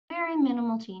very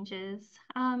minimal changes.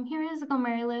 Here is a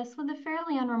glomerulus with a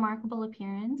fairly unremarkable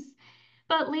appearance.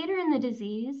 But later in the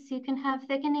disease, you can have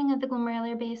thickening of the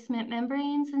glomerular basement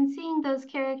membranes and seeing those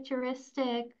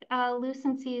characteristic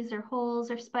lucencies or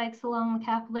holes or spikes along the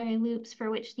capillary loops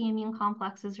for which the immune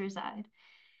complexes reside.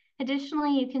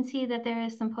 Additionally, you can see that there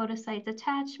is some podocyte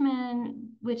detachment,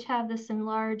 which have this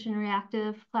enlarged and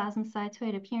reactive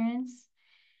plasmacytoid appearance.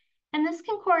 And this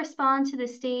can correspond to the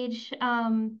stage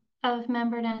of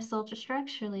membranous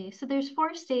ultrastructurally. So there's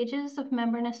 4 stages of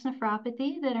membranous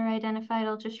nephropathy that are identified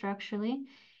ultrastructurally.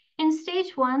 In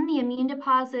stage 1, the immune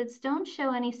deposits don't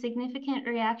show any significant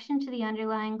reaction to the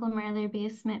underlying glomerular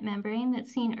basement membrane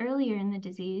that's seen earlier in the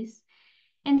disease.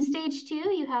 In stage 2,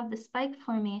 you have the spike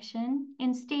formation.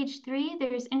 In stage 3,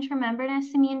 there's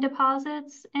intramembranous immune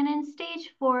deposits. And in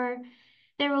stage 4,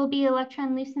 there will be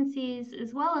electron lucencies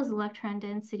as well as electron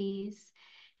densities.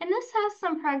 And this has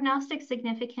some prognostic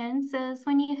significance, as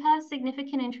when you have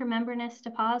significant intramembranous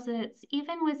deposits,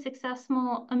 even with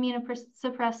successful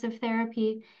immunosuppressive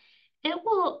therapy, the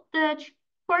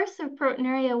course of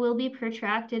proteinuria will be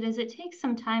protracted, as it takes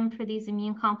some time for these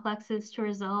immune complexes to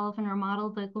resolve and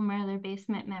remodel the glomerular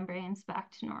basement membranes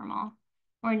back to normal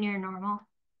or near normal.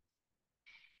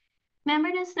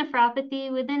 Membranous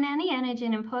nephropathy within any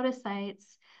antigen and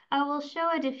podocytes will show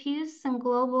a diffuse and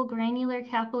global granular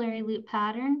capillary loop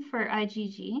pattern for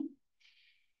IgG.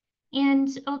 And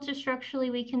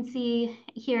ultrastructurally, we can see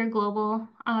here global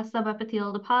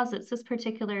subepithelial deposits. This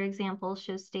particular example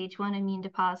shows stage 1 immune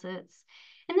deposits.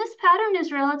 And this pattern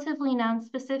is relatively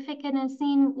nonspecific and is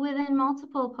seen within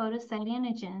multiple podocyte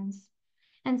antigens.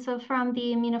 And so from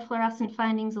the immunofluorescent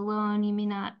findings alone, you may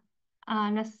not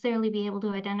necessarily be able to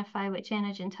identify which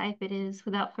antigen type it is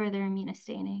without further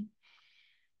immunostaining.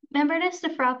 Membranous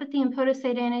nephropathy and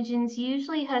podocyte antigens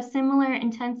usually has similar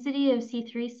intensity of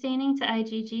C3 staining to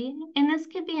IgG, and this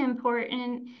could be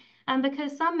important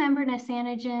because some membranous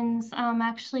antigens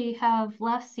actually have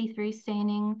less C3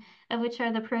 staining, which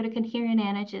are the protocoherent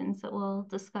antigens that we'll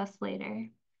discuss later.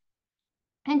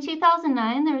 In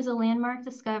 2009, there was a landmark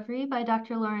discovery by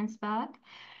Dr. Waguespack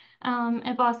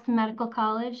at Boston Medical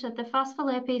College that the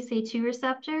phospholipase A2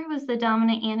 receptor was the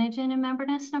dominant antigen in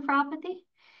membranous nephropathy.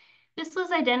 This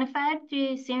was identified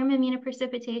through serum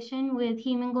immunoprecipitation with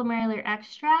human glomerular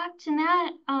extract, and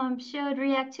that showed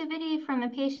reactivity from the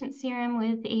patient's serum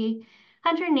with a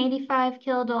 185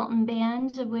 kilodalton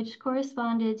band, of which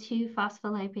corresponded to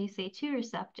phospholipase A2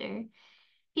 receptor.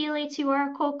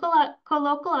 PLA2R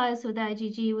co-localized with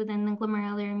IgG within the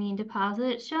glomerular immune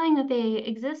deposit, showing that they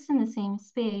exist in the same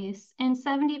space, and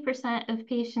 70% of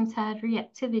patients had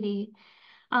reactivity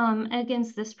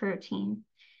against this protein.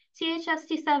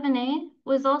 THSD7A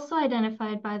was also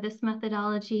identified by this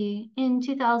methodology in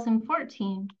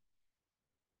 2014.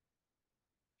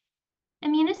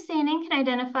 Immunostaining can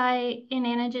identify an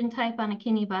antigen type on a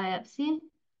kidney biopsy.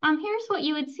 Here's what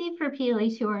you would see for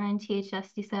PLA2R and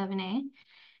THSD7A.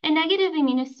 In negative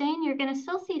immunostain, you're going to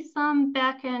still see some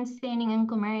background staining in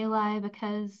glomeruli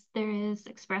because there is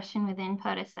expression within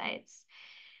podocytes.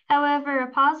 However,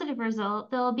 a positive result,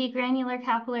 there will be granular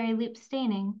capillary loop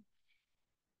staining.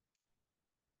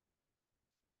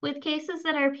 With cases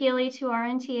that are PLA2R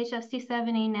and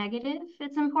THSD7A negative,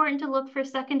 it's important to look for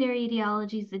secondary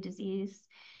etiologies of the disease.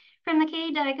 From the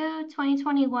KDIGO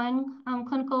 2021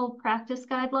 clinical practice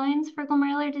guidelines for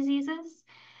glomerular diseases,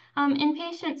 in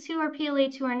patients who are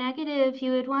PLA2R negative,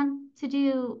 you would want to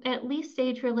do at least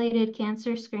age-related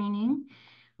cancer screening.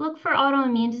 Look for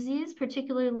autoimmune disease,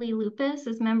 particularly lupus,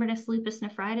 as membranous lupus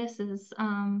nephritis is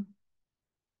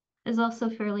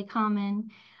also fairly common.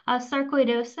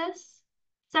 Sarcoidosis.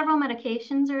 Several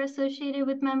medications are associated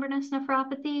with membranous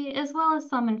nephropathy, as well as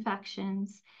some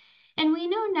infections. And we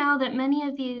know now that many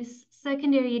of these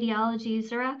secondary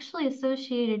etiologies are actually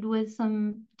associated with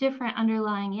some different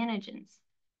underlying antigens.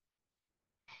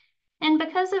 And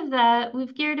because of that,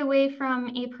 we've geared away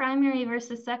from a primary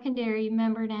versus secondary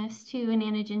membranous to an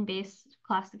antigen-based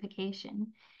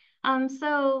classification.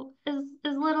 So as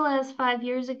little as 5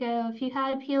 years ago, if you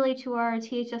had PLA2R or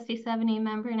THSD7A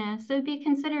membranous, it would be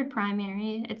considered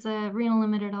primary. It's a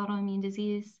renal-limited autoimmune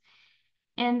disease.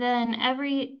 And then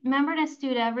membranous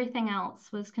due to everything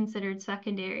else was considered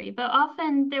secondary. But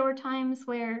often there were times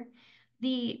where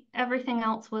everything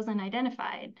else wasn't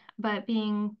identified, but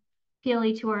being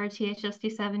PLA2R or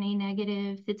THSD7A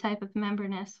negative, the type of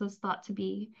membranous was thought to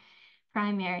be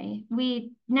primary.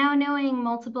 Now knowing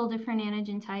multiple different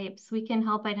antigen types, we can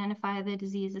help identify the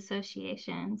disease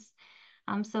associations.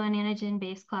 So an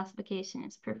antigen-based classification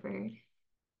is preferred.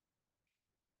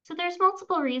 So there's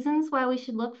multiple reasons why we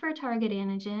should look for a target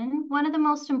antigen. One of the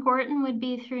most important would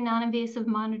be through non-invasive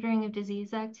monitoring of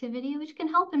disease activity, which can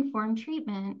help inform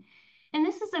treatment. And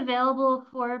this is available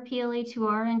for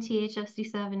PLA2R and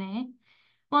THFC7A.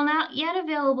 While not yet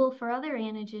available for other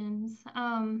antigens,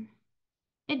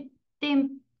 they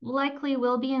likely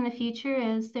will be in the future,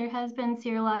 as there has been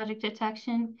serologic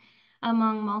detection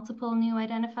among multiple new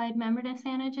identified membranous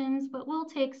antigens, but will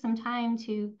take some time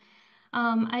to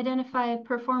identify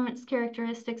performance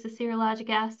characteristics of serologic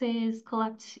assays,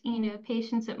 collect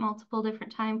patients at multiple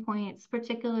different time points,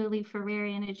 particularly for rare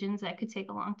antigens that could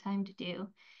take a long time to do.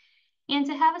 And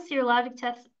to have a serologic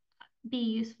test be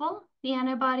useful, the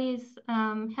antibodies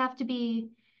have to be,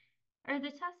 or the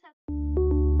test